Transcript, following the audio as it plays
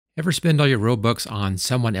Ever spend all your Robux on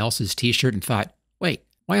someone else's t-shirt and thought, wait,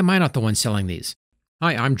 why am I not the one selling these?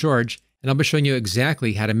 Hi, I'm George, and I'll be showing you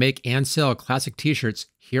exactly how to make and sell classic t-shirts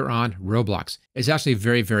here on Roblox. It's actually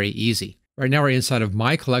very, very easy. Right now we're inside of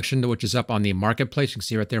my collection, which is up on the Marketplace. You can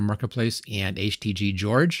see right there, Marketplace and HTG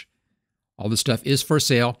George. All this stuff is for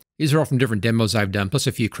sale. These are all from different demos I've done, plus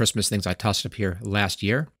a few Christmas things I tossed up here last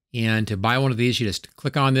year. And to buy one of these, you just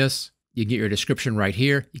click on this. You can get your description right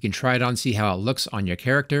here. You can try it on, see how it looks on your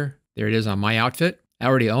character. There it is on my outfit. I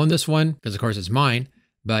already own this one because, of course, it's mine.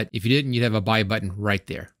 But if you didn't, you'd have a buy button right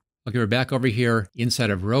there. Okay, we're back over here inside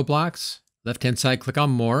of Roblox. Left-hand side, click on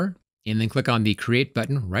More, and then click on the Create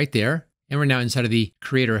button right there. And we're now inside of the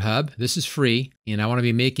Creator Hub. This is free, and I want to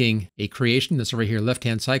be making a creation that's over here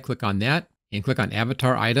left-hand side. Click on that, and click on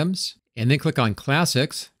Avatar Items, and then click on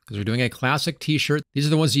Classics, because we're doing a classic t-shirt. These are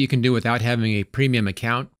the ones that you can do without having a premium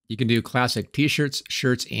account. You can do classic t-shirts,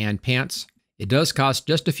 shirts, and pants. It does cost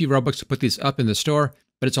just a few Robux to put these up in the store,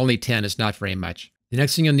 but it's only 10. It's not very much. The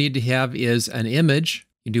next thing you'll need to have is an image.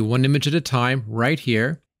 You do one image at a time right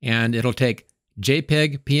here, and it'll take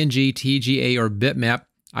JPEG, PNG, TGA, or bitmap.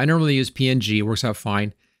 I normally use PNG, it works out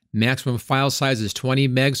fine. Maximum file size is 20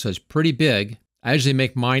 megs, so it's pretty big. I usually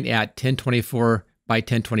make mine at 1024 by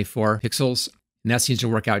 1024 pixels, and that seems to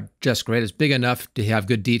work out just great. It's big enough to have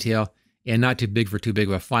good detail and not too big for too big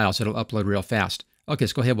of a file, so it'll upload real fast. Okay,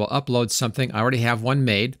 let's go ahead. We'll upload something. I already have one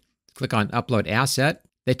made. Click on Upload Asset.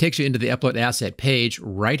 That takes you into the Upload Asset page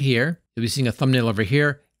right here. You'll be seeing a thumbnail over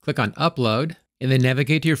here. Click on Upload, and then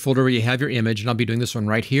navigate to your folder where you have your image, and I'll be doing this one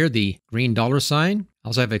right here, the green $sign. I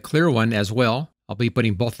also have a clear one as well. I'll be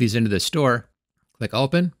putting both of these into the store. Click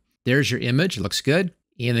Open. There's your image. It looks good.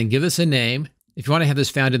 And then give this a name. If you want to have this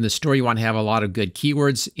found in the store, you want to have a lot of good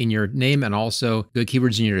keywords in your name and also good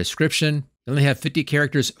keywords in your description. You only have 50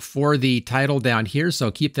 characters for the title down here,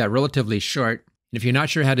 so keep that relatively short. And if you're not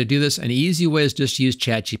sure how to do this, an easy way is just to use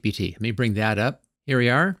ChatGPT. Let me bring that up. Here we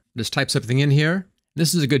are. Just type something in here.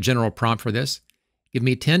 This is a good general prompt for this. Give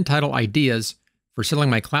me 10 title ideas for selling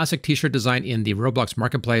my classic t-shirt design in the Roblox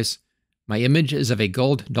Marketplace. My image is of a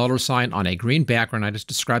gold $sign on a green background. I just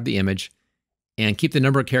described the image. And keep the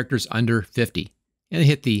number of characters under 50. And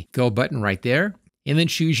hit the Go button right there. And then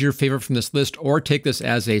choose your favorite from this list, or take this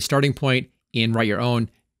as a starting point and write your own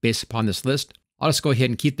based upon this list. I'll just go ahead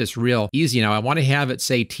and keep this real easy. Now I want to have it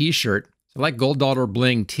say t-shirt. So I like gold dollar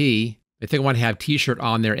bling tee. I think I want to have t-shirt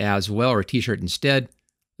on there as well, or t-shirt instead.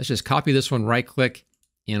 Let's just copy this one, right click,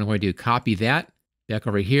 and I'm going to copy that. Back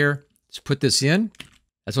over here, let's put this in.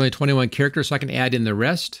 That's only 21 characters, so I can add in the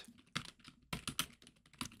rest.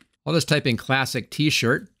 I'll just type in classic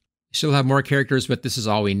t-shirt. You still have more characters, but this is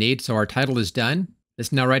all we need. So our title is done.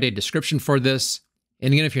 Let's now write a description for this.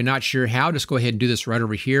 And again, if you're not sure how, just go ahead and do this right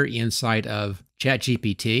over here inside of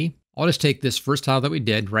ChatGPT. I'll just take this first title that we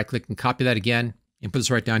did, right click and copy that again, and put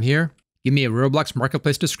this right down here. Give me a Roblox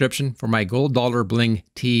Marketplace description for my gold dollar bling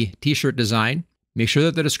tee t-shirt design. Make sure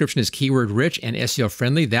that the description is keyword rich and SEO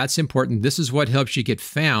friendly. That's important. This is what helps you get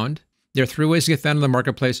found. There are 3 ways to get found in the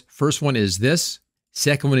marketplace. First one is this.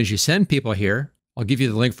 Second one is you send people here. I'll give you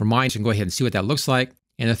the link for mine, so you can go ahead and see what that looks like.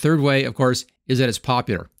 And the third way, of course, is that it's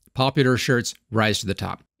popular. Popular shirts rise to the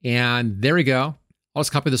top. And there we go. I'll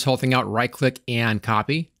just copy this whole thing out, right click and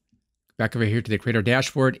copy. Back over here to the creator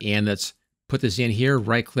dashboard, and let's put this in here,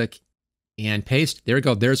 right click and paste. There we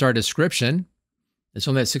go. There's our description. It's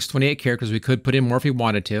only at 628 characters. We could put in more if we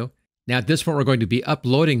wanted to. Now at this point, we're going to be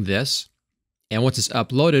uploading this. And once it's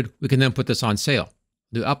uploaded, we can then put this on sale.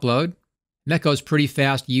 Do upload. And that goes pretty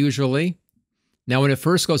fast usually. Now when it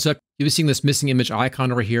first goes up, you'll be seeing this missing image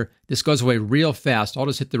icon over here. This goes away real fast. I'll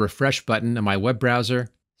just hit the refresh button on my web browser.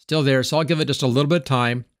 Still there, so I'll give it just a little bit of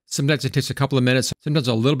time. Sometimes it takes a couple of minutes, sometimes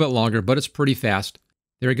a little bit longer, but it's pretty fast.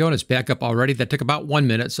 There we go, and it's back up already. That took about 1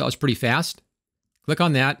 minute, so it's pretty fast. Click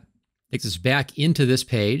on that. Takes us back into this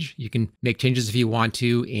page. You can make changes if you want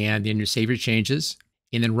to, and then you save your changes.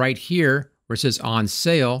 And then right here, where it says on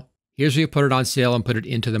sale, here's where you put it on sale and put it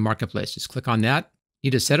into the marketplace. Just click on that. You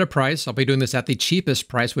need to set a price. I'll be doing this at the cheapest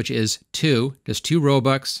price, which is 2, just 2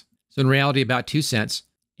 Robux. So in reality, about 2 cents.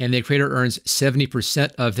 And the creator earns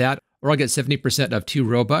 70% of that, or I'll get 70% of 2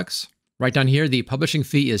 Robux. Right down here, the publishing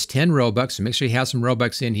fee is 10 Robux, so make sure you have some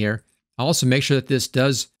Robux in here. I'll also make sure that this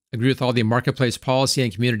does agree with all the marketplace policy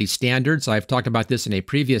and community standards. I've talked about this in a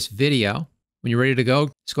previous video. When you're ready to go,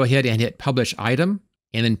 just go ahead and hit Publish Item,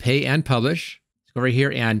 and then Pay and Publish. Let's go over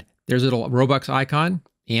here, and there's a little Robux icon,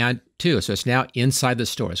 and 2. So it's now inside the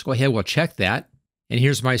store. So go ahead, we'll check that. And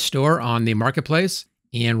here's my store on the marketplace.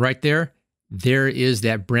 And right there, there is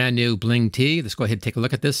that brand new bling tee. Let's go ahead and take a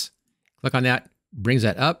look at this. Click on that, brings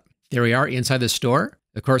that up. There we are inside the store.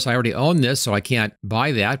 Of course, I already own this, so I can't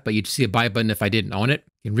buy that, but you'd see a buy button if I didn't own it.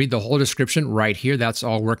 You can read the whole description right here. That's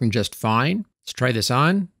all working just fine. Let's try this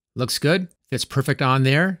on. Looks good. Fits perfect on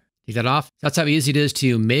there. Take that off. That's how easy it is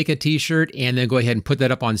to make a t-shirt and then go ahead and put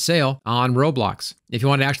that up on sale on Roblox. If you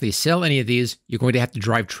want to actually sell any of these, you're going to have to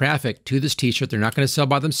drive traffic to this t-shirt. They're not going to sell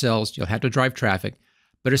by themselves. You'll have to drive traffic,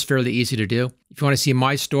 but it's fairly easy to do. If you want to see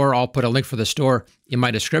my store, I'll put a link for the store in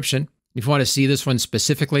my description. If you want to see this one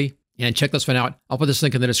specifically and check this one out, I'll put this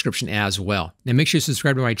link in the description as well. Now make sure you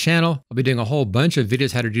subscribe to my channel. I'll be doing a whole bunch of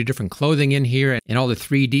videos how to do different clothing in here and all the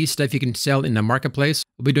 3D stuff you can sell in the marketplace.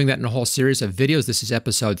 We'll be doing that in a whole series of videos. This is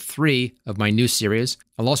episode 3 of my new series.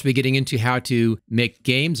 I'll also be getting into how to make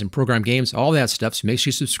games and program games, all that stuff. So make sure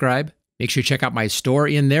you subscribe. Make sure you check out my store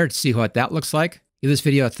in there to see what that looks like. Give this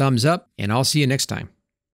video a thumbs up, and I'll see you next time.